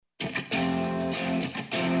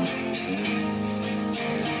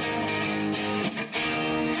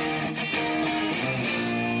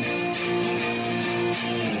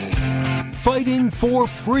fighting for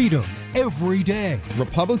freedom every day.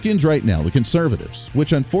 Republicans right now, the conservatives,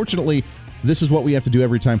 which unfortunately, this is what we have to do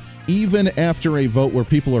every time, even after a vote where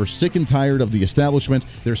people are sick and tired of the establishment,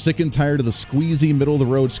 they're sick and tired of the squeezy,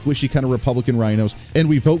 middle-of-the-road, squishy kind of Republican rhinos, and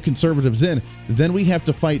we vote conservatives in, then we have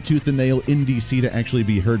to fight tooth and nail in D.C. to actually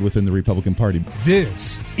be heard within the Republican Party.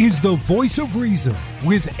 This is the Voice of Reason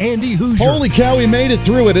with Andy Hoosier. Holy cow, we made it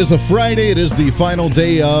through. It is a Friday. It is the final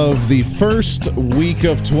day of the first week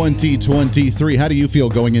of 2023. How do you feel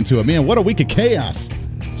going into it? Man, what a week of chaos,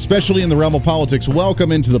 especially in the realm of politics.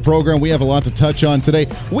 Welcome into the program. We have a lot to touch on today.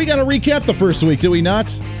 We got to recap the first week, do we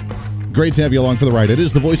not? Great to have you along for the ride. It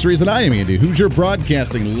is the Voice of Reason. I am Andy Hoosier,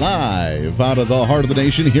 broadcasting live out of the heart of the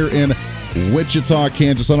nation here in Wichita,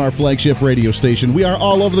 Kansas, on our flagship radio station. We are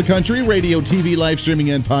all over the country, radio, TV, live streaming,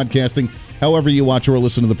 and podcasting. However you watch or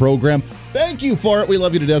listen to the program, thank you for it. We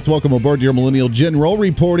love you to death. Welcome aboard, your Millennial General,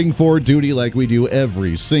 reporting for duty like we do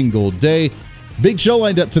every single day. Big show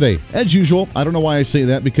lined up today, as usual. I don't know why I say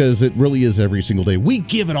that, because it really is every single day. We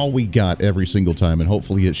give it all we got every single time, and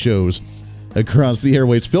hopefully it shows across the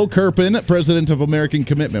airways. Phil Kerpen, president of American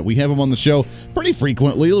Commitment. We have him on the show pretty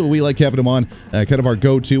frequently. We like having him on, kind of our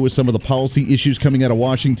go-to with some of the policy issues coming out of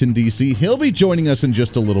Washington, D.C. He'll be joining us in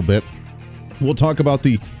just a little bit. We'll talk about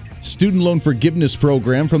the student loan forgiveness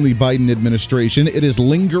program from the Biden administration. It is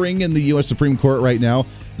lingering in the U.S. Supreme Court right now.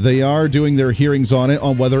 They are doing their hearings on it,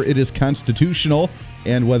 on whether it is constitutional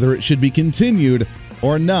and whether it should be continued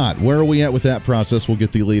or not. Where are we at with that process? We'll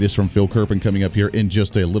get the latest from Phil Kerpen coming up here in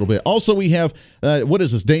just a little bit. Also, we have, what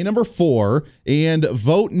is this, day number 4 and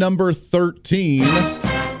vote number 13.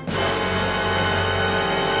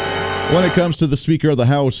 When it comes to the Speaker of the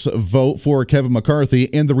House vote for Kevin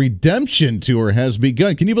McCarthy, and the redemption tour has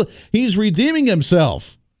begun. Can you believe he's redeeming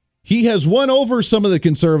himself? He has won over some of the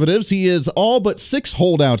conservatives. He is all but 6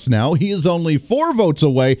 holdouts now. He is only 4 votes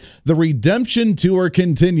away. The redemption tour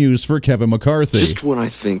continues for Kevin McCarthy. Just when I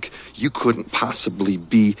think you couldn't possibly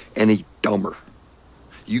be any dumber,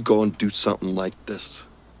 you go and do something like this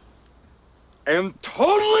and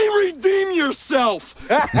totally redeem yourself.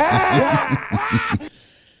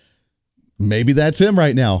 Maybe that's him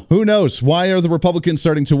right now. Who knows? Why are the Republicans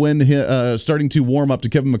starting to win, starting to warm up to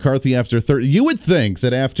Kevin McCarthy after 30? You would think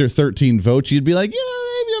that after 13 votes, you'd be like, yeah,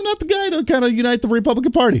 maybe I'm not the guy to kind of unite the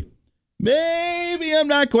Republican Party. Maybe I'm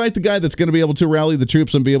not quite the guy that's going to be able to rally the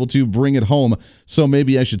troops and be able to bring it home. So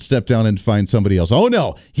maybe I should step down and find somebody else. Oh,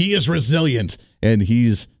 no, he is resilient, and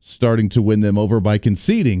he's starting to win them over by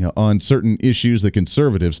conceding on certain issues that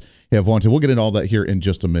conservatives have wanted. We'll get into all that here in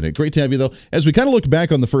just a minute. Great to have you, though. As we kind of look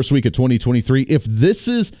back on the first week of 2023, if this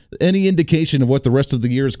is any indication of what the rest of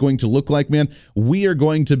the year is going to look like, man, we are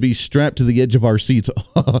going to be strapped to the edge of our seats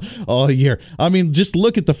all year. I mean, just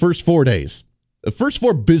look at the first 4 days. The first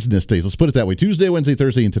 4 business days, let's put it that way, Tuesday, Wednesday,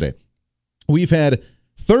 Thursday, and today. We've had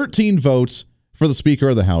 13 votes for the Speaker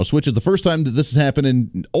of the House, which is the first time that this has happened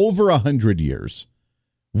in over 100 years.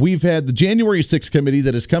 We've had the January 6th committee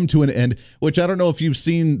that has come to an end, which I don't know if you've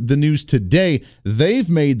seen the news today. They've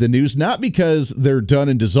made the news not because they're done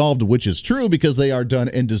and dissolved, which is true, because they are done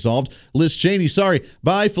and dissolved. Liz Cheney, sorry.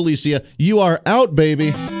 Bye, Felicia. You are out,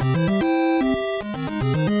 baby.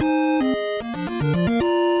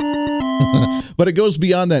 But it goes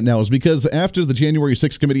beyond that now, is because after the January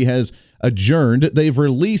 6th committee has adjourned, they've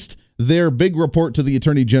released their big report to the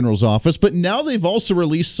Attorney General's office, but now they've also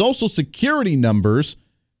released Social Security numbers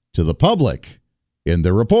to the public in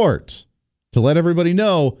their report to let everybody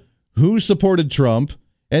know who supported Trump,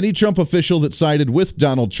 any Trump official that sided with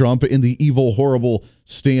Donald Trump in the evil, horrible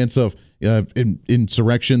stance of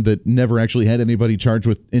insurrection that never actually had anybody charged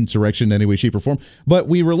with insurrection in any way, shape, or form. But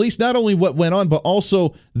we released not only what went on, but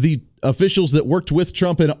also the officials that worked with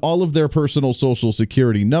Trump and all of their personal Social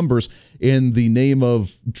Security numbers in the name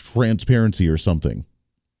of transparency or something.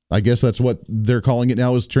 I guess that's what they're calling it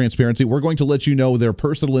now, is transparency. We're going to let you know their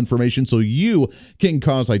personal information so you can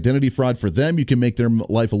cause identity fraud for them. You can make their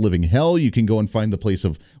life a living hell. You can go and find the place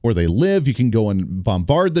of where they live. You can go and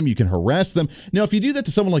bombard them. You can harass them. Now, if you do that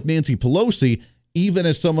to someone like Nancy Pelosi, even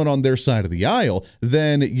as someone on their side of the aisle,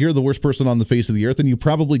 then you're the worst person on the face of the earth, and you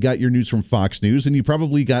probably got your news from Fox News, and you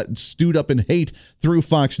probably got stewed up in hate through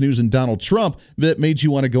Fox News and Donald Trump that made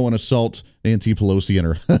you want to go and assault Nancy Pelosi and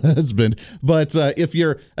her husband. But if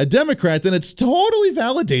you're a Democrat, then it's totally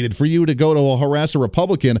validated for you to go to harass a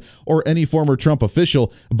Republican or any former Trump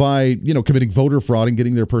official by, committing voter fraud and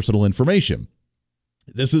getting their personal information.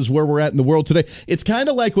 This is where we're at in the world today. It's kind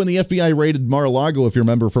of like when the FBI raided Mar-a-Lago, if you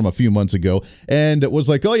remember, from a few months ago, and it was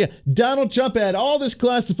like, oh yeah, Donald Trump had all this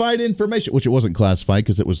classified information, which it wasn't classified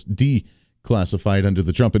because it was classified under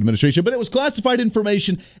the Trump administration, but it was classified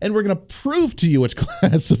information, and we're going to prove to you it's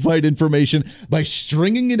classified information by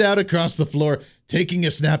stringing it out across the floor, taking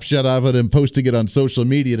a snapshot of it, and posting it on social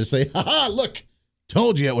media to say, ha, look,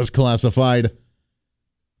 told you it was classified.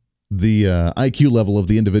 The IQ level of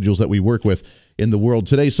the individuals that we work with in the world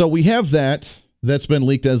today. So we have that's been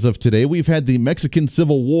leaked as of today. We've had the Mexican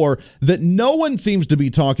Civil War that no one seems to be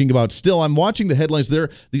talking about still. I'm watching the headlines there.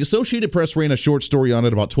 The Associated Press ran a short story on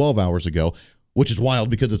it about 12 hours ago, which is wild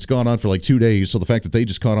because it's gone on for like 2 days. So the fact that they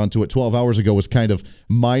just caught on to it 12 hours ago was kind of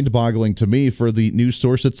mind-boggling to me for the news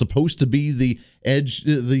source that's supposed to be the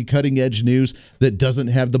cutting-edge news that doesn't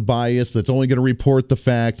have the bias, that's only going to report the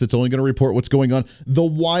facts, that's only going to report what's going on. The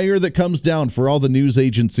wire that comes down for all the news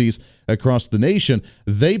agencies across the nation,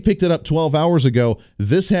 they picked it up 12 hours ago.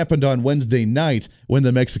 This happened on Wednesday night when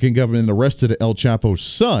the Mexican government arrested El Chapo's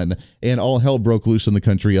son, and all hell broke loose in the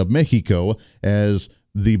country of Mexico as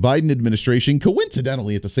the Biden administration,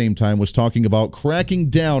 coincidentally at the same time, was talking about cracking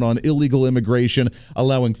down on illegal immigration,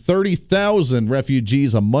 allowing 30,000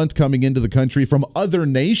 refugees a month coming into the country from other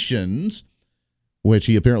nations, which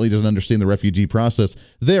he apparently doesn't understand the refugee process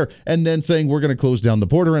there, and then saying we're going to close down the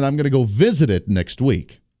border and I'm going to go visit it next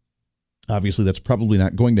week. Obviously, that's probably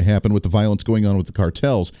not going to happen with the violence going on with the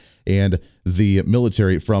cartels and the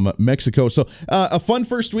military from Mexico. So a fun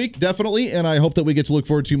first week, definitely, and I hope that we get to look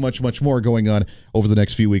forward to much, much more going on over the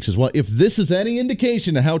next few weeks as well. If this is any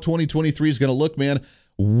indication of how 2023 is going to look, man,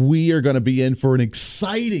 we are going to be in for an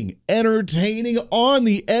exciting, entertaining, on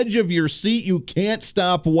the edge of your seat, you can't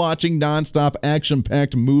stop watching, nonstop,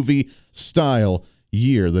 action-packed movie style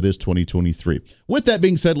year that is 2023. With that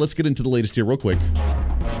being said, let's get into the latest here real quick.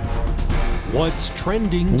 What's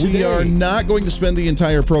trending today? We are not going to spend the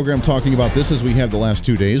entire program talking about this as we have the last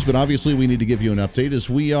 2 days, but obviously we need to give you an update as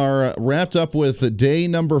we are wrapped up with day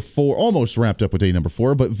number 4, almost wrapped up with day number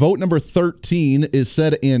 4, but vote number 13 is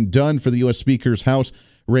said and done for the U.S. Speaker's House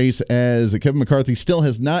race, as Kevin McCarthy still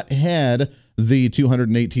has not had the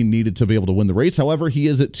 218 needed to be able to win the race. However, he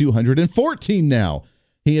is at 214 now.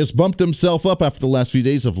 He has bumped himself up after the last few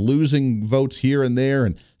days of losing votes here and there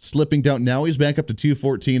and slipping down. Now he's back up to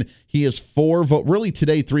 214. He is 3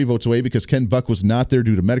 votes away because Ken Buck was not there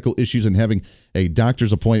due to medical issues and having a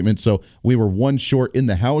doctor's appointment. So we were 1 short in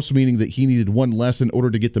the House, meaning that he needed 1 less in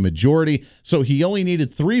order to get the majority. So he only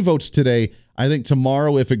needed 3 votes today. I think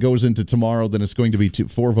tomorrow, if it goes into tomorrow, then it's going to be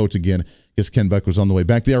 4 votes again because Ken Buck was on the way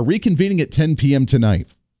back. They are reconvening at 10 p.m. tonight.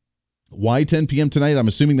 Why 10 p.m. tonight? I'm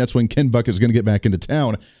assuming that's when Ken Buck is going to get back into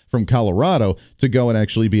town from Colorado to go and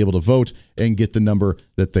actually be able to vote and get the number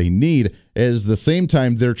that they need. At the same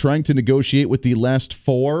time, they're trying to negotiate with the last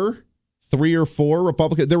 3 or 4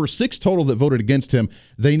 Republicans. There were 6 total that voted against him.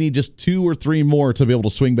 They need just 2 or 3 more to be able to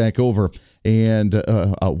swing back over and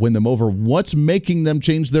win them over. What's making them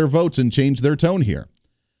change their votes and change their tone here?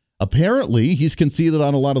 Apparently, he's conceded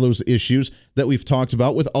on a lot of those issues that we've talked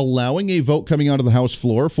about with allowing a vote coming out of the House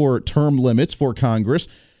floor for term limits for Congress,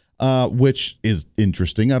 which is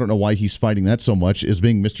interesting. I don't know why he's fighting that so much, as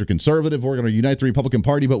being Mr. Conservative. We're going to unite the Republican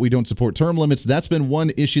Party, but we don't support term limits. That's been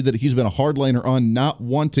one issue that he's been a hardliner on, not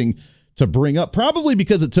wanting to bring up, probably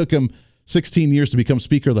because it took him 16 years to become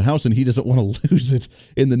Speaker of the House, and he doesn't want to lose it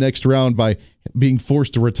in the next round by being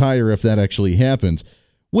forced to retire if that actually happens.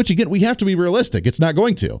 Which, again, we have to be realistic. It's not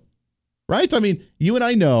going to. Right? I mean, you and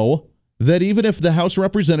I know that even if the House of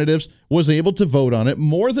Representatives was able to vote on it,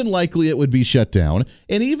 more than likely it would be shut down.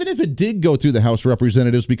 And even if it did go through the House of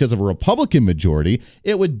Representatives because of a Republican majority,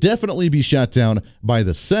 it would definitely be shut down by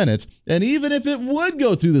the Senate. And even if it would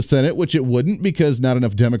go through the Senate, which it wouldn't because not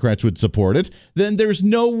enough Democrats would support it, then there's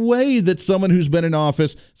no way that someone who's been in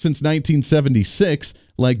office since 1976,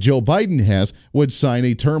 like Joe Biden has, would sign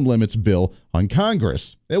a term limits bill on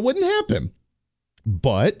Congress. It wouldn't happen.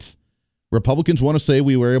 But Republicans want to say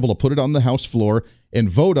we were able to put it on the House floor and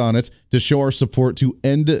vote on it to show our support to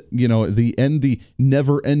end the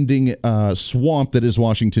never-ending swamp that is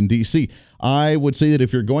Washington, D.C. I would say that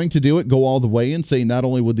if you're going to do it, go all the way and say not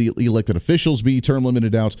only would the elected officials be term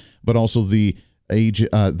limited out, but also the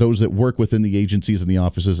those that work within the agencies and the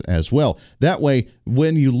offices as well. That way,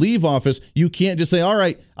 when you leave office, you can't just say, all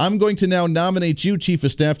right, I'm going to now nominate you, Chief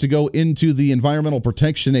of Staff, to go into the Environmental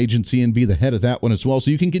Protection Agency and be the head of that one as well,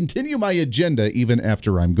 so you can continue my agenda even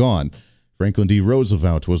after I'm gone. Franklin D.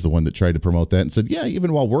 Roosevelt was the one that tried to promote that and said, yeah,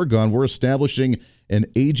 even while we're gone, we're establishing an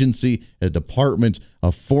agency, a department,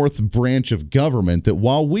 a fourth branch of government that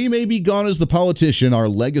while we may be gone as the politician, our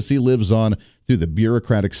legacy lives on through the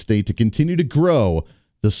bureaucratic state to continue to grow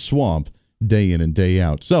the swamp day in and day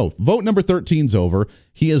out. So vote number 13's over.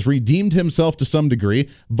 He has redeemed himself to some degree,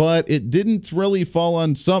 but it didn't really fall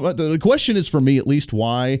on some. The question is, for me at least,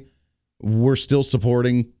 why we're still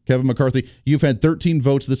supporting Kevin McCarthy. You've had 13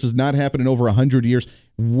 votes. This has not happened in over 100 years.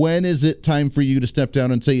 When is it time for you to step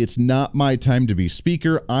down and say, it's not my time to be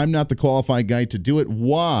speaker? I'm not the qualified guy to do it.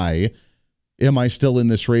 Why am I still in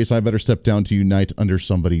this race? I better step down to unite under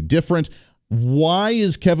somebody different. Why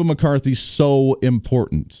is Kevin McCarthy so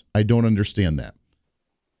important? I don't understand that.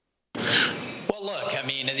 Well, look, I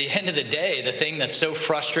mean, at the end of the day, the thing that's so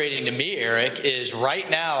frustrating to me, Eric, is right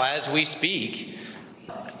now, as we speak,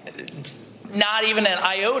 not even an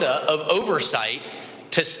iota of oversight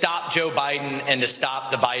to stop Joe Biden and to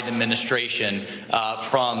stop the Biden administration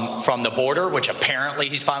from the border, which apparently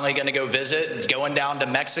he's finally going to go visit. He's going down to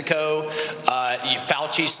Mexico.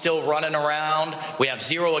 Fauci's still running around. We have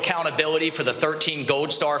zero accountability for the 13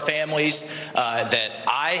 Gold Star families that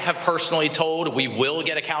I have personally told we will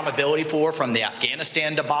get accountability for from the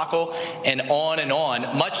Afghanistan debacle, and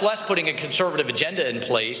on, much less putting a conservative agenda in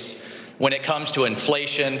place when it comes to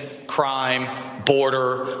inflation, crime,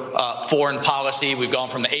 border, foreign policy. We've gone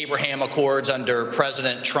from the Abraham Accords under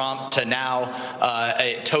President Trump to now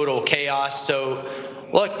a total chaos. So,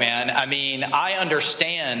 look, man, I mean, I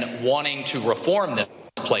understand wanting to reform this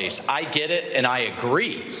place. I get it, and I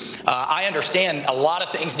agree. I understand a lot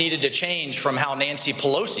of things needed to change from how Nancy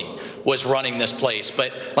Pelosi was running this place.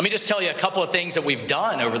 But let me just tell you a couple of things that we've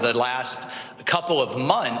done over the last couple of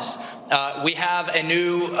months. We have a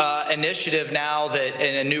new initiative now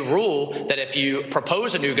and a new rule that if you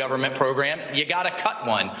propose a new government program, you got to cut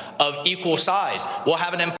one of equal size. We'll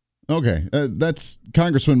have an Okay, that's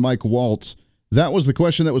Congressman Mike Waltz. That was the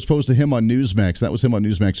question that was posed to him on Newsmax. That was him on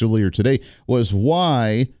Newsmax earlier today, was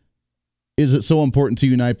why is it so important to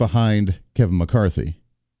unite behind Kevin McCarthy?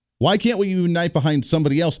 Why can't we unite behind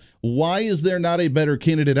somebody else? Why is there not a better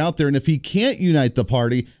candidate out there? And if he can't unite the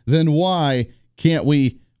party, then why do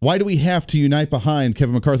we have to unite behind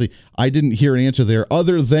Kevin McCarthy? I didn't hear an answer there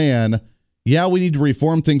other than, yeah, we need to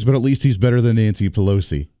reform things, but at least he's better than Nancy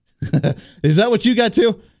Pelosi. Is that what you got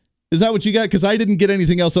too? Is that what you got? Because I didn't get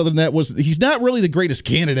anything else other than that. He's not really the greatest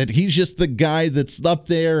candidate. He's just the guy that's up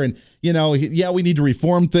there. And, we need to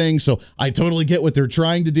reform things. So I totally get what they're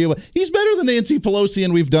trying to do. He's better than Nancy Pelosi,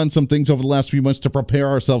 and we've done some things over the last few months to prepare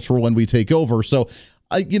ourselves for when we take over. So,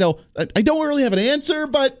 I don't really have an answer,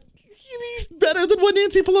 but he's better than what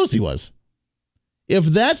Nancy Pelosi was. If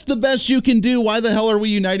that's the best you can do, why the hell are we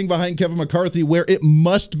uniting behind Kevin McCarthy where it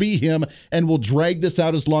must be him, and we'll drag this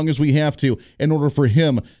out as long as we have to in order for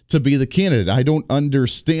him to be the candidate? I don't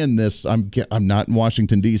understand this. I'm not in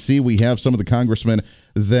Washington, D.C. We have some of the congressmen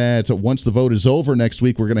that once the vote is over next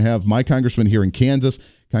week, we're going to have my congressman here in Kansas,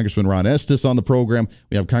 Congressman Ron Estes, on the program.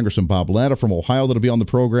 We have Congressman Bob Latta from Ohio that'll be on the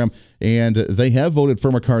program, and they have voted for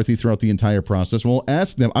McCarthy throughout the entire process. We'll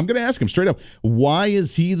ask them. I'm going to ask him straight up, why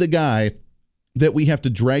is he the guy that we have to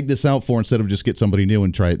drag this out for instead of just get somebody new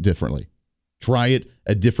and try it differently? Try it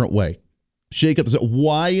a different way. Shake up the...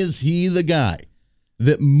 Why is he the guy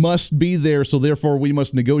that must be there, so therefore we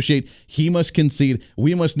must negotiate? He must concede.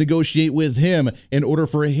 We must negotiate with him in order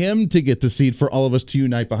for him to get the seat for all of us to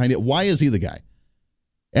unite behind it. Why is he the guy?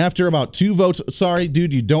 After about 2 votes, sorry,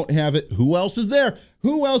 dude, you don't have it. Who else is there?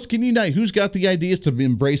 Who else can unite? Who's got the ideas to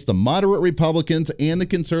embrace the moderate Republicans and the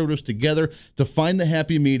conservatives together to find the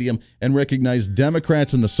happy medium and recognize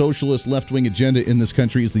Democrats and the socialist left-wing agenda in this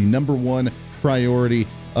country is the number one priority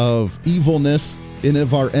of evilness and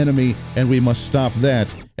of our enemy, and we must stop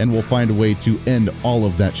that, and we'll find a way to end all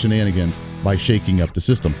of that shenanigans by shaking up the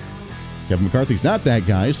system. Kevin McCarthy's not that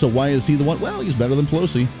guy, so why is he the one? Well, he's better than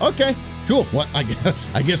Pelosi. Okay, cool. Well,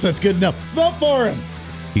 I guess that's good enough. Vote for him.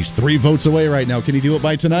 He's 3 votes away right now. Can he do it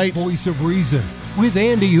by tonight? Voice of Reason with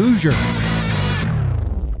Andy Hoosier.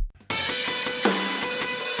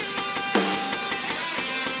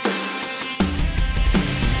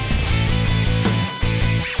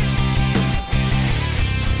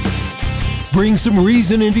 Bring some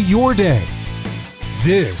reason into your day.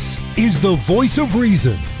 This is the Voice of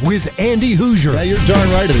Reason with Andy Hoosier. Yeah, you're darn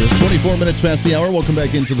right it is. 24 minutes past the hour. Welcome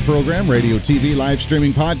back into the program. Radio, TV, live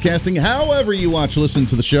streaming, podcasting, however you watch, listen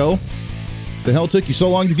to the show. The hell took you so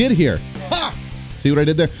long to get here? Ha! See what I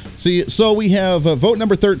did there? See, so we have vote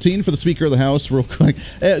number 13 for the Speaker of the House. Real quick.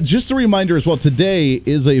 Just a reminder as well, today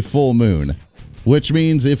is a full moon, which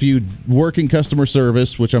means if you work in customer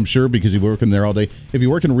service, which I'm sure because you work in there all day, if you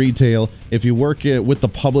work in retail, if you work with the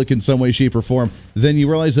public in some way, shape, or form, then you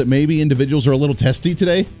realize that maybe individuals are a little testy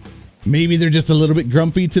today. Maybe they're just a little bit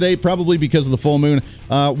grumpy today, probably because of the full moon,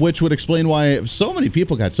 which would explain why so many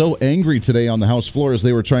people got so angry today on the House floor as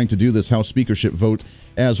they were trying to do this House speakership vote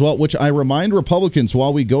as well, which I remind Republicans,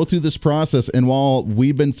 while we go through this process and while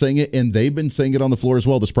we've been saying it and they've been saying it on the floor as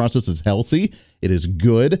well, this process is healthy. It is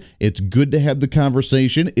good. It's good to have the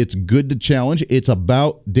conversation. It's good to challenge. It's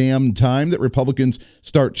about damn time that Republicans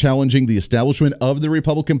start challenging the establishment of the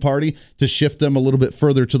Republican Party to shift them a little bit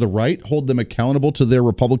further to the right, hold them accountable to their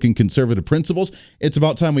Republican conservative principles. It's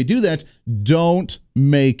about time we do that. Don't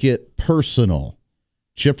make it personal.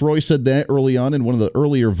 Chip Roy said that early on in one of the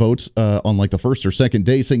earlier votes on like the first or second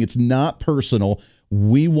day, saying it's not personal.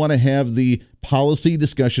 We want to have the policy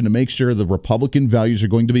discussion to make sure the Republican values are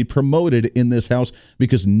going to be promoted in this House,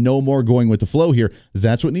 because no more going with the flow here.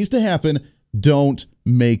 That's what needs to happen. Don't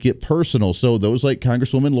make it personal. So those like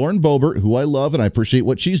Congresswoman Lauren Boebert, who I love and I appreciate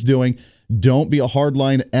what she's doing, don't be a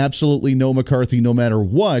hardline, absolutely no McCarthy no matter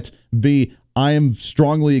what. Be, I am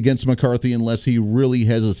strongly against McCarthy unless he really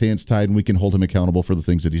has his hands tied and we can hold him accountable for the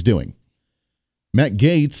things that he's doing. Matt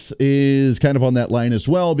Gaetz is kind of on that line as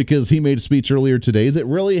well, because he made a speech earlier today that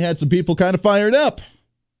really had some people kind of fired up.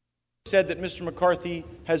 He said that Mr. McCarthy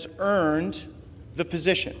has earned the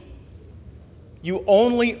position. You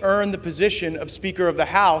only earn the position of Speaker of the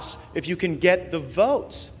House if you can get the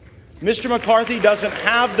votes. Mr. McCarthy doesn't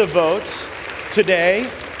have the votes today.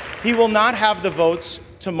 He will not have the votes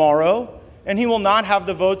tomorrow. And he will not have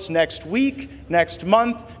the votes next week, next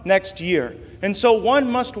month, next year. And so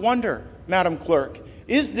one must wonder, Madam Clerk,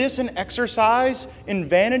 is this an exercise in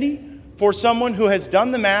vanity for someone who has done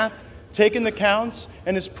the math, taken the counts,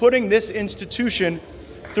 and is putting this institution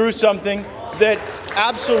through something that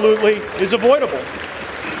absolutely is avoidable?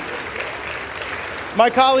 My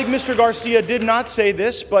colleague, Mr. Garcia, did not say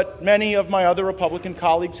this, but many of my other Republican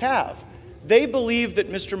colleagues have. They believe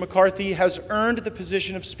that Mr. McCarthy has earned the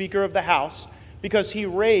position of Speaker of the House because he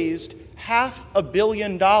raised $500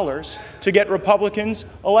 million to get Republicans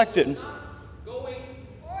elected.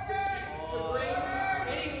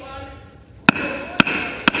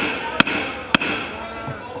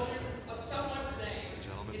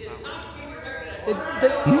 The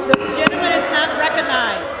gentleman is not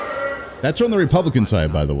recognized. That's from the Republican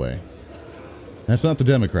side, by the way. That's not the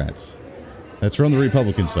Democrats. That's from the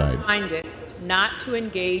Republican side. It not to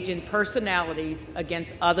engage in personalities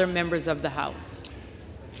against other members of the House.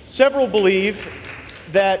 Several believe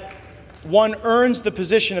that one earns the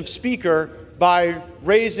position of Speaker by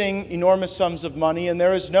raising enormous sums of money, and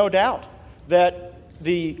there is no doubt that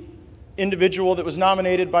the individual that was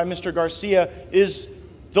nominated by Mr. Garcia is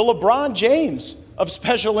the LeBron James of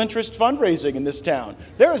special interest fundraising in this town.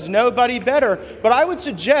 There is nobody better, but I would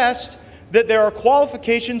suggest that there are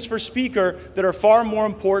qualifications for Speaker that are far more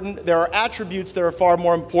important. There are attributes that are far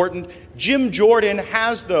more important. Jim Jordan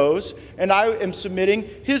has those, and I am submitting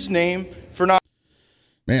his name for not.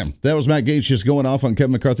 Man, that was Matt Gaetz just going off on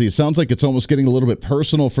Kevin McCarthy. It sounds like it's almost getting a little bit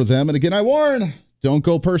personal for them. And again, I warn, don't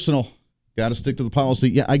go personal. Got to stick to the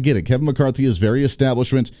policy. Yeah, I get it. Kevin McCarthy is very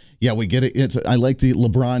establishment. Yeah, we get it. I like the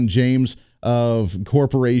LeBron James of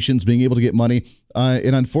corporations being able to get money.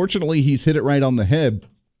 And unfortunately, he's hit it right on the head.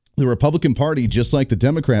 The Republican Party, just like the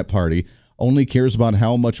Democrat Party, only cares about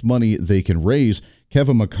how much money they can raise.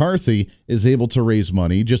 Kevin McCarthy is able to raise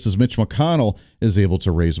money just as Mitch McConnell is able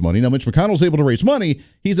to raise money. Now, Mitch McConnell is able to raise money.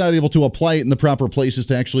 He's not able to apply it in the proper places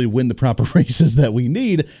to actually win the proper races that we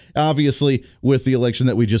need. Obviously, with the election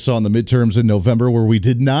that we just saw in the midterms in November, where we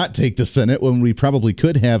did not take the Senate when we probably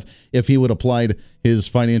could have if he would have applied his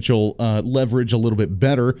financial leverage a little bit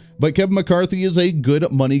better. But Kevin McCarthy is a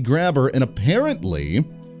good money grabber, and apparently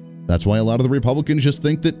that's why a lot of the Republicans just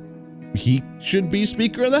think that he should be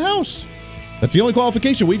Speaker of the House. That's the only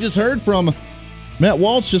qualification. We just heard from Matt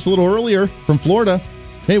Waltz just a little earlier from Florida.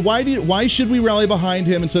 Hey, why should we rally behind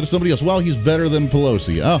him instead of somebody else? Well, he's better than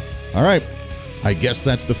Pelosi. Oh, all right. I guess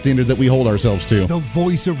that's the standard that we hold ourselves to. The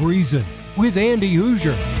Voice of Reason with Andy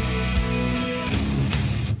Hoosier.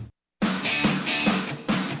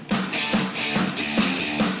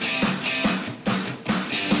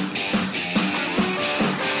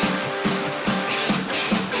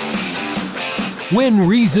 When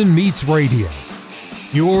Reason Meets Radio.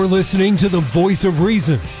 You're listening to The Voice of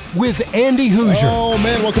Reason with Andy Hoosier. Oh,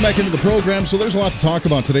 man, welcome back into the program. So there's a lot to talk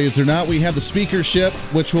about today, is there not? We have the speakership,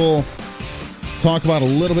 which we'll talk about a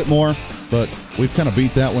little bit more. but we've kind of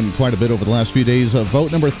beat that one quite a bit over the last few days.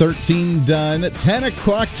 Vote number 13 done. 10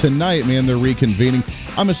 o'clock tonight, man, they're reconvening.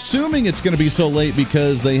 I'm assuming it's going to be so late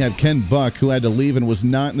because they have Ken Buck, who had to leave and was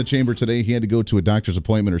not in the chamber today. He had to go to a doctor's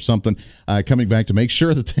appointment or something, coming back to make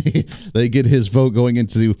sure that they get his vote going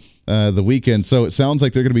into the weekend. So it sounds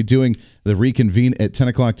like they're going to be doing the reconvene at 10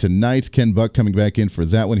 o'clock tonight. Ken Buck coming back in for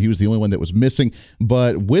that one. He was the only one that was missing.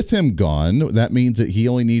 But with him gone, that means that he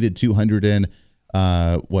only needed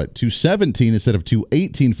 217 instead of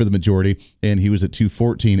 218 for the majority, and he was at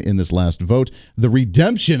 214 in this last vote. The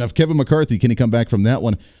redemption of Kevin McCarthy, can he come back from that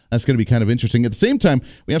one? That's going to be kind of interesting. At the same time,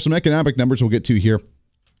 we have some economic numbers we'll get to here.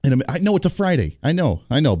 And I know it's a Friday. I know.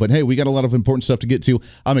 But hey, we got a lot of important stuff to get to.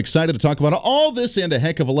 I'm excited to talk about all this and a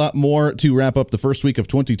heck of a lot more to wrap up the first week of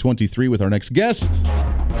 2023 with our next guest.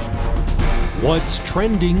 What's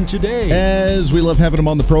trending today? As we love having him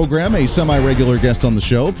on the program, a semi-regular guest on the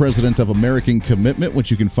show, president of American Commitment, which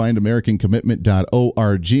you can find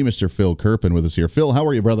americancommitment.org, Mr. Phil Kerpen with us here. Phil, how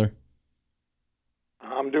are you, brother?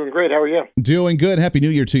 I'm doing great. How are you? Doing good. Happy New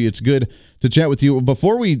Year to you. It's good to chat with you.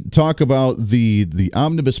 Before we talk about the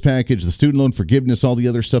omnibus package, the student loan forgiveness, all the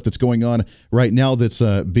other stuff that's going on right now that's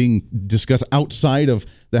being discussed outside of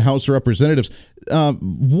the House of Representatives,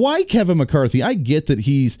 why Kevin McCarthy? I get that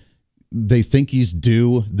they think he's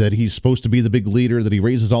due, that he's supposed to be the big leader, that he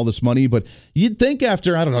raises all this money. But you'd think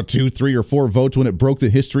after, 2, 3, or 4 votes when it broke the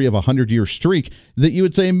history of a 100-year streak, that you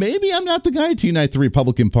would say, maybe I'm not the guy to unite the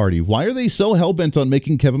Republican Party. Why are they so hell-bent on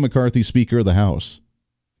making Kevin McCarthy Speaker of the House?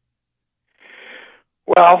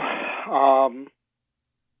 Well,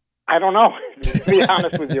 I don't know. To be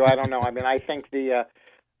honest with you, I don't know. I mean, I think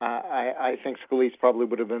I think Scalise probably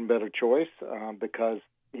would have been a better choice because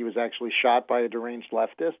he was actually shot by a deranged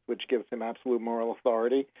leftist, which gives him absolute moral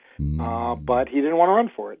authority. But he didn't want to run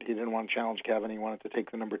for it. He didn't want to challenge Kevin. He wanted to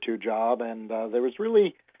take the number 2 job. And there was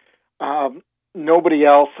really nobody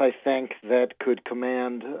else, I think, that could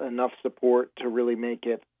command enough support to really make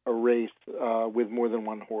it a race with more than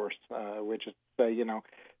one horse, which is to say,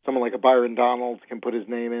 someone like a Byron Donalds can put his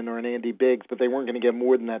name in, or an Andy Biggs, but they weren't going to get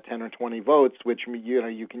more than that 10 or 20 votes, which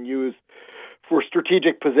you can use for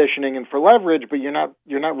strategic positioning and for leverage, but you're not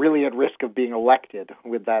really at risk of being elected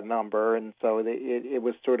with that number. And so it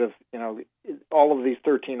was sort of, all of these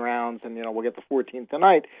 13 rounds, and we'll get the 14th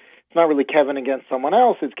tonight. It's not really Kevin against someone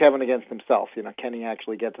else; it's Kevin against himself. Can he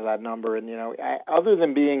actually get to that number? And other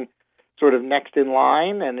than being sort of next in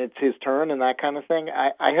line and it's his turn and that kind of thing,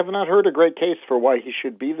 I have not heard a great case for why he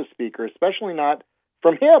should be the speaker, especially not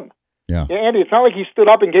from him. Yeah, Andy, it's not like he stood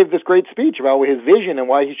up and gave this great speech about his vision and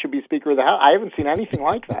why he should be Speaker of the House. I haven't seen anything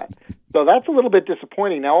like that. So that's a little bit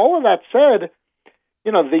disappointing. Now, all of that said,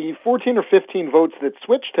 the 14 or 15 votes that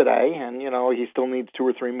switched today, and, he still needs 2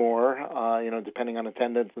 or 3 more, depending on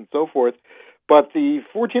attendance and so forth. But the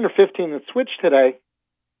 14 or 15 that switched today,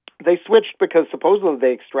 they switched because supposedly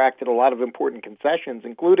they extracted a lot of important concessions,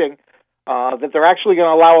 including that they're actually going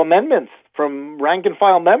to allow amendments from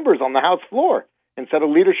rank-and-file members on the House floor, instead of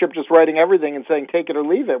leadership just writing everything and saying take it or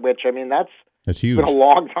leave it, which, that's huge. Been a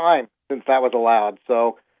long time since that was allowed.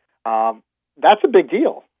 So that's a big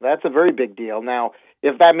deal. That's a very big deal. Now,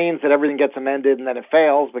 if that means that everything gets amended and then it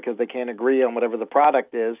fails because they can't agree on whatever the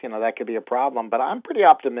product is, that could be a problem. But I'm pretty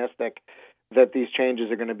optimistic that these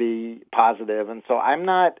changes are going to be positive. And so I'm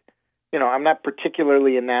not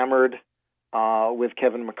particularly enamored with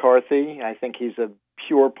Kevin McCarthy. I think he's a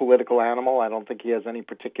pure political animal. I don't think he has any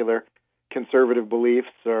particular conservative beliefs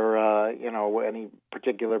or any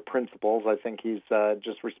particular principles. I think he's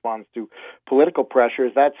just responds to political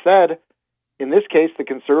pressures. That said, in this case, the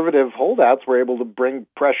conservative holdouts were able to bring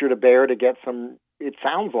pressure to bear to get some, it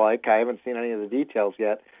sounds like, I haven't seen any of the details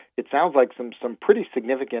yet, it sounds like some pretty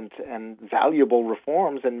significant and valuable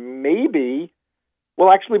reforms, and maybe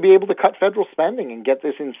we'll actually be able to cut federal spending and get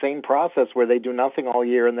this insane process where they do nothing all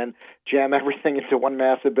year and then jam everything into one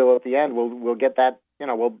massive bill at the end. We'll get that,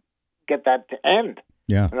 we'll get that to end.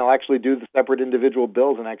 Yeah. And they'll actually do the separate individual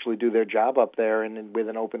bills and actually do their job up there, and with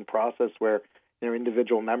an open process where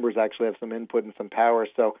individual members actually have some input and some power.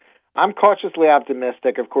 So I'm cautiously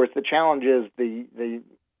optimistic. Of course, the challenge is the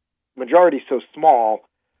majority is so small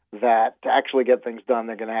that to actually get things done,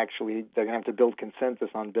 they're going to have to build consensus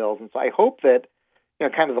on bills. And so I hope that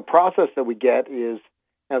kind of the process that we get is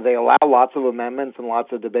they allow lots of amendments and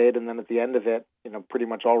lots of debate, and then at the end of it, pretty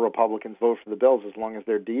much all Republicans vote for the bills as long as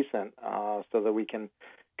they're decent, so that we can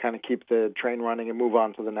kind of keep the train running and move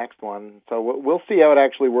on to the next one. So we'll see how it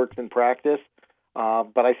actually works in practice.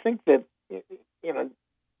 But I think that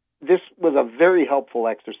this was a very helpful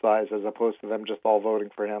exercise as opposed to them just all voting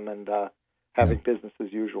for him. And having business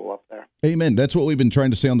as usual up there. Amen. That's what we've been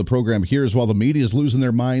trying to say on the program here is while the media is losing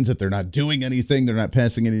their minds that they're not doing anything, they're not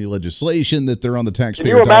passing any legislation, that they're on the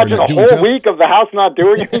taxpayer dollar. Can you imagine a whole week of the House not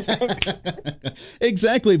doing anything?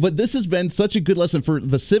 Exactly. But this has been such a good lesson for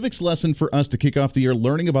the civics lesson for us to kick off the year,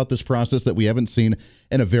 learning about this process that we haven't seen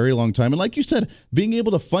in a very long time. And like you said, being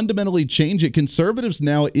able to fundamentally change it. Conservatives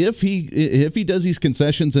now, if he does these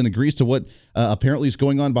concessions and agrees to what apparently is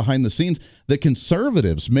going on behind the scenes, the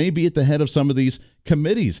conservatives may be at the head of some of these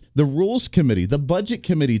committees, the Rules Committee, the Budget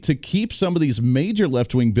Committee, to keep some of these major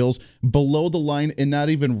left-wing bills below the line and not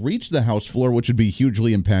even reach the House floor, which would be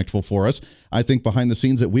hugely impactful for us. I think behind the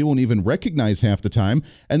scenes that we won't even recognize half the time.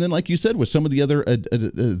 And then, like you said, with some of the other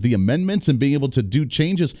the amendments and being able to do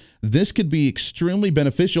changes, this could be extremely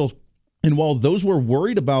beneficial. And while those were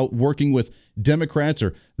worried about working with Democrats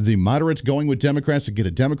or the moderates going with Democrats to get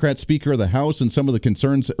a Democrat Speaker of the House and some of the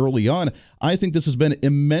concerns early on, I think this has been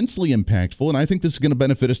immensely impactful, and I think this is going to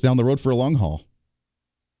benefit us down the road for a long haul.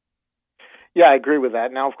 Yeah, I agree with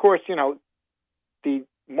that. Now, of course,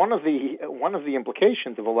 one of the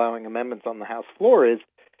implications of allowing amendments on the House floor is,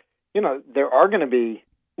 there are going to be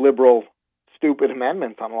liberal, stupid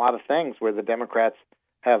amendments on a lot of things where the Democrats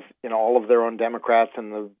have all of their own Democrats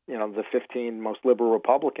and the 15 most liberal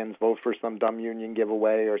Republicans vote for some dumb union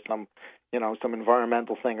giveaway or some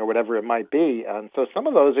environmental thing or whatever it might be. And so some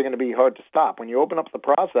of those are going to be hard to stop. When you open up the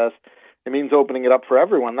process, it means opening it up for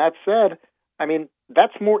everyone. That said,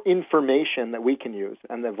 that's more information that we can use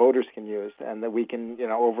and that voters can use, and that we can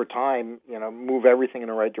over time move everything in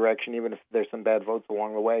the right direction, even if there's some bad votes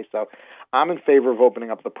along the way. So I'm in favor of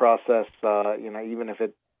opening up the process, even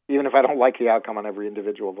if I don't like the outcome on every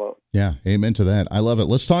individual vote. Yeah, amen to that. I love it.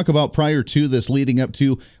 Let's talk about prior to this, leading up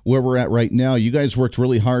to where we're at right now. You guys worked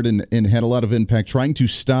really hard and had a lot of impact trying to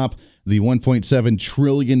stop the $1.7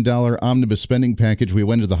 trillion omnibus spending package we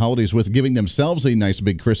went into the holidays with, giving themselves a nice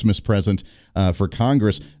big Christmas present for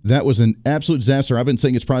Congress. That was an absolute disaster. I've been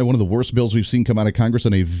saying it's probably one of the worst bills we've seen come out of Congress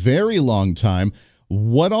in a very long time.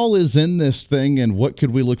 What all is in this thing, and what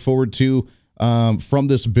could we look forward to from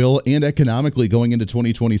this bill and economically going into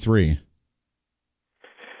 2023?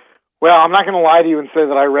 Well, I'm not going to lie to you and say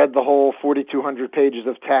that I read the whole 4,200 pages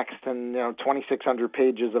of text and 2,600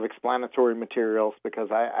 pages of explanatory materials, because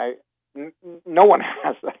no one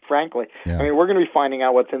has that, frankly. Yeah. We're going to be finding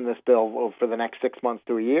out what's in this bill for the next 6 months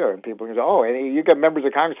to a year, and people are going to say, "Oh, and you got members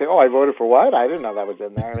of Congress say, oh, I voted for what? I didn't know that was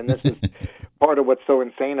in there." This is part of what's so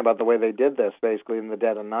insane about the way they did this, basically in the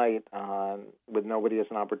dead of night, with nobody as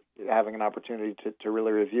having an opportunity to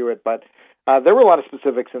really review it. But there were a lot of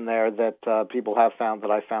specifics in there that people have found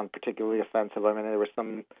that I found particularly offensive. There was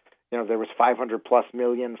some, there was $500+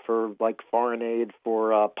 million for foreign aid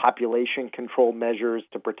for population control measures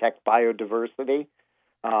to protect biodiversity,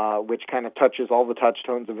 which kind of touches all the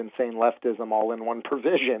touchstones of insane leftism all in one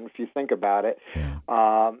provision, if you think about it. Yeah.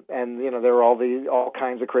 And there were all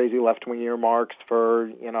kinds of crazy left-wing earmarks for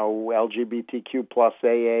LGBTQ plus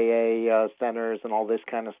AAA centers and all this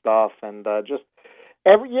kind of stuff, and just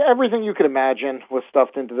everything you could imagine was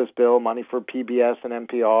stuffed into this bill. Money for PBS and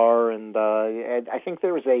NPR, and I think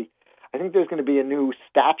there's going to be a new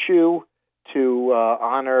statue to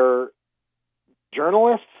honor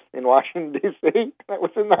journalists in Washington, D.C. that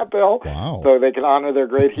was in that bill. Wow. So they can honor their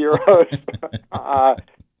great heroes. There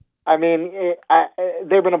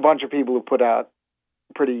have been a bunch of people who put out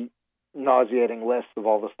pretty nauseating lists of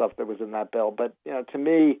all the stuff that was in that bill. But, to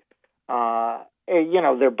me, there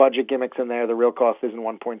are budget gimmicks in there. The real cost isn't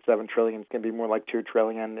 $1.7 trillion. It's going to be more like $2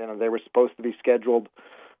 trillion. They were supposed to be scheduled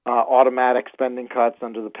automatic spending cuts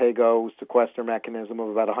under the pay-go sequester mechanism of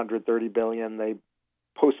about $130 billion. They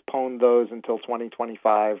postponed those until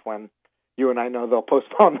 2025, when you and I know they'll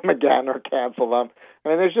postpone them again or cancel them.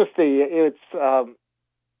 There's just it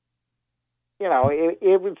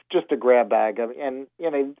was just a grab bag, and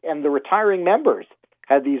the retiring members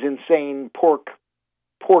had these insane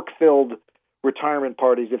pork-filled retirement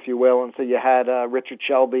parties, if you will. And so you had Richard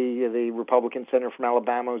Shelby, the Republican senator from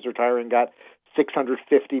Alabama, who's retiring, got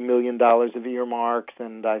 $650 million of earmarks,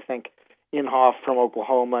 and I think Inhofe from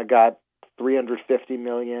Oklahoma got $350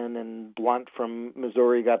 million, and Blunt from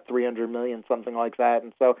Missouri got $300 million, something like that.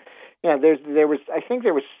 And so, there was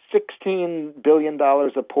 $16 billion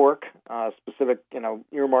of pork, specific,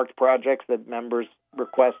 earmarked projects that members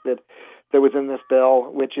requested that was in this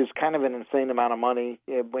bill, which is kind of an insane amount of money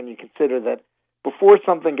when you consider that before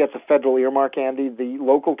something gets a federal earmark, Andy, the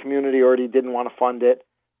local community already didn't want to fund it.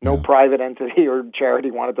 No private entity or charity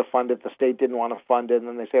wanted to fund it. The state didn't want to fund it, and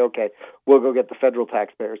then they say, okay, we'll go get the federal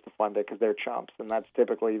taxpayers to fund it because they're chumps. And that's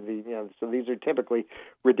typically so these are typically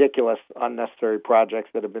ridiculous, unnecessary projects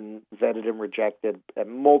that have been vetted and rejected at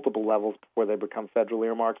multiple levels before they become federal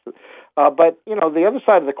earmarks. But the other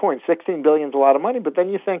side of the coin, $16 billion is a lot of money, but then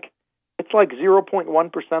you think it's like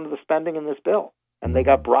 0.1% of the spending in this bill. And they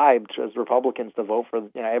got bribed as Republicans to vote for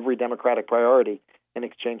every Democratic priority in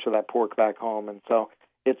exchange for that pork back home. And so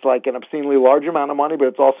it's like an obscenely large amount of money, but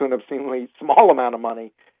it's also an obscenely small amount of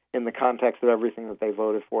money in the context of everything that they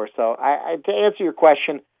voted for. So to answer your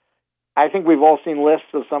question, I think we've all seen lists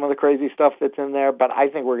of some of the crazy stuff that's in there, but I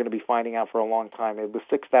think we're going to be finding out for a long time. It was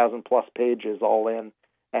 6,000 plus pages all in,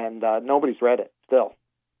 and nobody's read it still.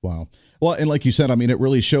 Wow. Well, and like you said, I mean, it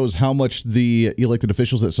really shows how much the elected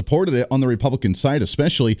officials that supported it on the Republican side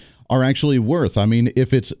especially are actually worth. I mean,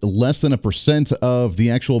 if it's less than 1% of the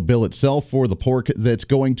actual bill itself for the pork that's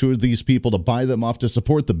going to these people to buy them off to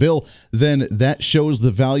support the bill, then that shows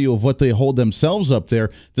the value of what they hold themselves up there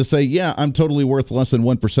to say, yeah, I'm totally worth less than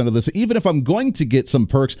 1% of this. Even if I'm going to get some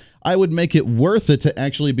perks, I would make it worth it to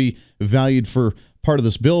actually be valued for part of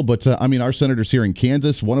this bill. But I mean, our senators here in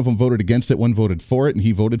Kansas, one of them voted against it, one voted for it, and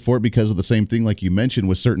he voted for it because of the same thing, like you mentioned,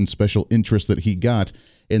 with certain special interests that he got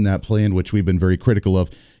in that plan, which we've been very critical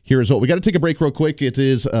of here as well. We got to take a break real quick. It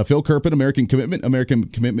is Phil Kerpen, American Commitment,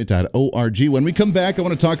 AmericanCommitment.org. When we come back, I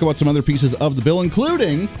want to talk about some other pieces of the bill,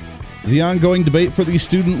 including the ongoing debate for the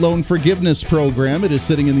student loan forgiveness program. It is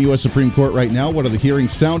sitting in the U.S. Supreme Court right now. What are the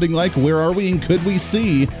hearings sounding like? Where are we, and could we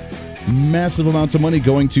see massive amounts of money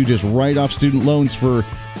going to just write off student loans for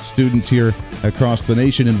students here across the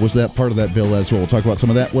nation? And was that part of that bill as well? We'll talk about some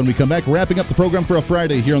of that when we come back. Wrapping up the program for a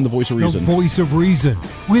Friday here on The Voice of Reason. The Voice of Reason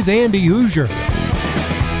with Andy Hoosier.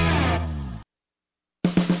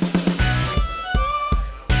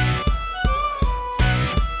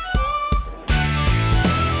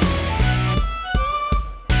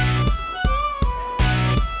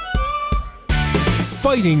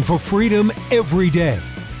 Fighting for freedom every day.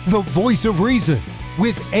 The Voice of Reason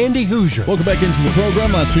with Andy Hoosier. Welcome back into the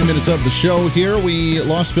program. Last few minutes of the show here. We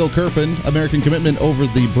lost Phil Kerpen, American Commitment, over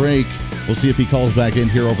the break. We'll see if he calls back in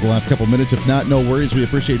here over the last couple minutes. If not, no worries. We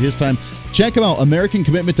appreciate his time. Check him out,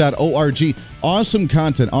 AmericanCommitment.org. Awesome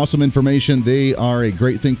content, awesome information. They are a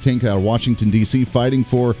great think tank out of Washington, D.C., fighting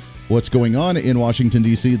for what's going on in Washington,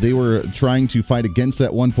 D.C. They were trying to fight against that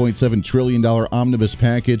 $1.7 trillion omnibus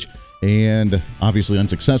package, and obviously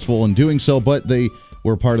unsuccessful in doing so, but they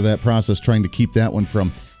were part of that process trying to keep that one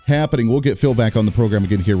from happening. We'll get Phil back on the program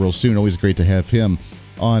again here real soon. Always great to have him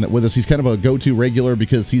on with us. He's kind of a go-to regular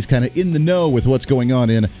because he's kind of in the know with what's going on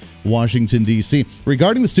in Washington, D.C.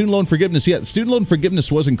 Regarding the student loan forgiveness, student loan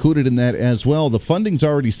forgiveness was included in that as well. The funding's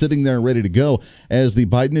already sitting there ready to go as the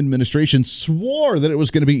Biden administration swore that it was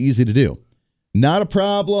going to be easy to do. Not a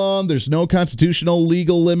problem. There's no constitutional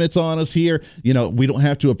legal limits on us here. We don't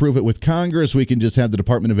have to approve it with Congress. We can just have the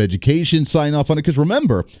Department of Education sign off on it. Because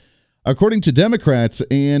remember, according to Democrats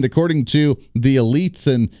and according to the elites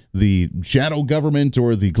and the shadow government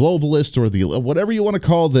or the globalists or the whatever you want to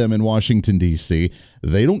call them in Washington, D.C.,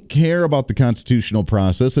 they don't care about the constitutional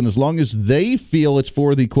process. And as long as they feel it's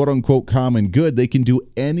for the quote-unquote common good, they can do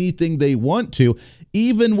anything they want to,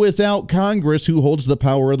 even without Congress, who holds the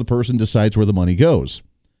power of the person decides where the money goes.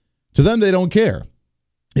 To them, they don't care.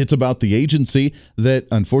 It's about the agency that,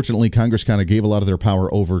 unfortunately, Congress kind of gave a lot of their power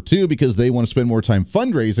over to because they want to spend more time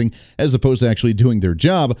fundraising as opposed to actually doing their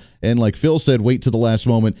job. And like Phil said, wait to the last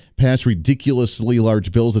moment, pass ridiculously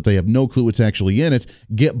large bills that they have no clue what's actually in it,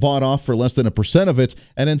 get bought off for less than 1% of it,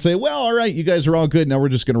 and then say, well, all right, you guys are all good. Now we're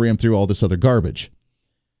just going to ram through all this other garbage.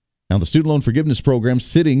 Now, the student loan forgiveness program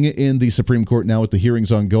sitting in the Supreme Court now with the hearings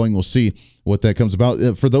ongoing. We'll see what that comes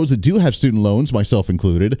about. For those that do have student loans, myself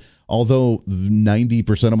included, although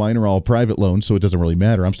 90% of mine are all private loans, so it doesn't really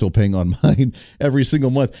matter. I'm still paying on mine every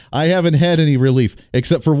single month. I haven't had any relief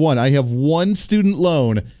except for one. I have one student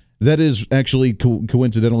loan that is actually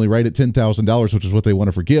coincidentally right at $10,000, which is what they want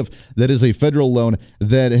to forgive. That is a federal loan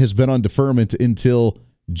that has been on deferment until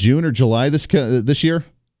June or July this year.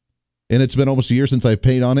 And it's been almost a year since I've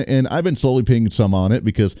paid on it, and I've been slowly paying some on it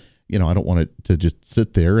because, I don't want it to just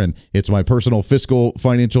sit there, and it's my personal fiscal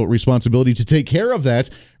financial responsibility to take care of that,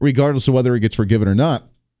 regardless of whether it gets forgiven or not,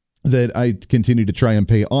 that I continue to try and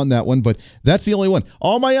pay on that one. But that's the only one.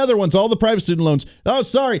 All my other ones, all the private student loans, oh,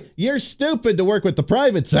 sorry, you're stupid to work with the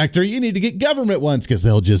private sector. You need to get government ones because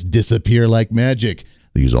they'll just disappear like magic.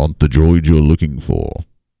 These aren't the droids you're looking for.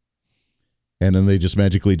 And then they just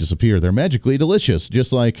magically disappear. They're magically delicious,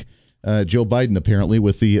 just like Joe Biden, apparently,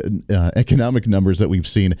 with the economic numbers that we've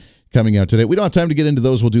seen coming out today. We don't have time to get into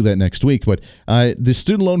those. We'll do that next week. But the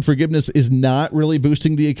student loan forgiveness is not really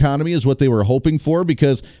boosting the economy is what they were hoping for,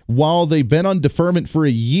 because while they've been on deferment for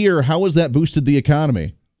a year, how has that boosted the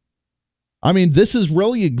economy? I mean, this is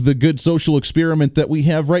really the good social experiment that we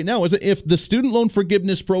have right now. Is if the student loan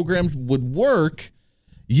forgiveness program would work,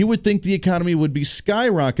 you would think the economy would be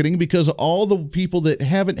skyrocketing, because all the people that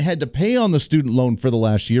haven't had to pay on the student loan for the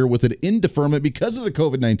last year with it in deferment because of the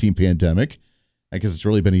COVID-19 pandemic, I guess it's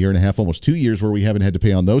really been a year and a half, almost 2 years where we haven't had to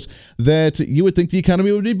pay on those, that you would think the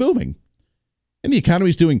economy would be booming. And the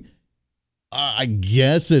economy's doing, I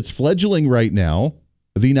guess it's fledgling right now.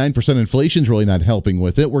 The 9% inflation is really not helping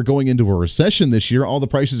with it. We're going into a recession this year. All the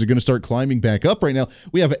prices are going to start climbing back up right now.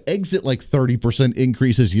 We have exit like 30%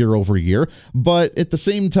 increases year over year. But at the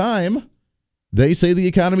same time, they say the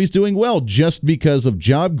economy's doing well just because of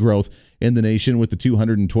job growth in the nation with the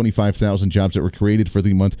 225,000 jobs that were created for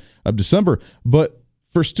the month of December. But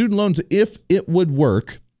for student loans, if it would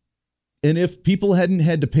work, and if people hadn't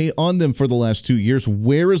had to pay on them for the last 2 years,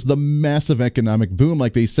 where is the massive economic boom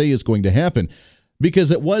like they say is going to happen?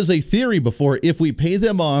 Because it was a theory before, if we pay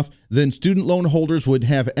them off, then student loan holders would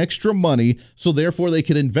have extra money, so therefore they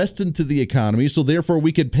could invest into the economy, so therefore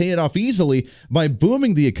we could pay it off easily by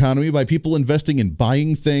booming the economy, by people investing in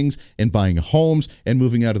buying things and buying homes and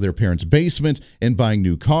moving out of their parents' basements and buying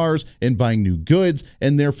new cars and buying new goods,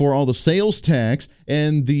 and therefore all the sales tax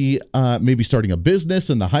and the maybe starting a business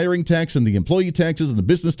and the hiring tax and the employee taxes and the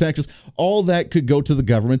business taxes, all that could go to the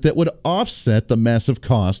government that would offset the massive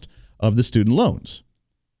cost of the student loans.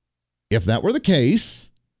 If that were the case,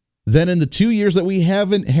 then in the 2 years that we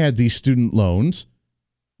haven't had these student loans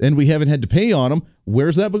and we haven't had to pay on them,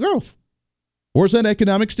 where's that growth? Where's that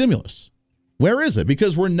economic stimulus? Where is it?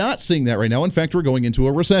 Because we're not seeing that right now. In fact, we're going into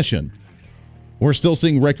a recession. We're still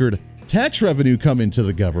seeing record tax revenue come into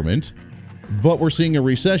the government, but we're seeing a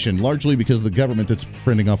recession, largely because of the government that's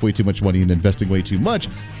printing off way too much money and investing way too much.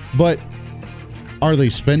 But are they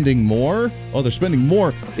spending more? Oh, they're spending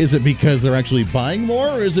more. Is it because they're actually buying more?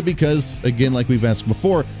 Or is it because, again, like we've asked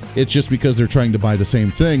before, it's just because they're trying to buy the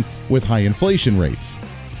same thing with high inflation rates?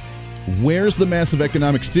 Where's the massive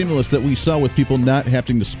economic stimulus that we saw with people not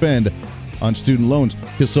having to spend on student loans?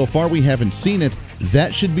 Because so far we haven't seen it.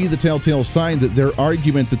 That should be the telltale sign that their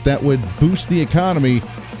argument that that would boost the economy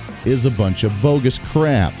is a bunch of bogus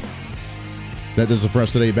crap. That does it for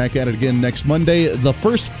us today. Back at it again next Monday, the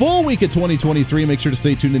first full week of 2023. Make sure to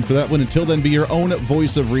stay tuned in for that one. Until then, be your own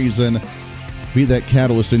voice of reason. Be that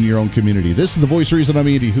catalyst in your own community. This is the Voice of Reason. I'm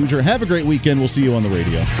Andy Hoosier. Have a great weekend. We'll see you on the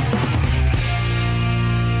radio.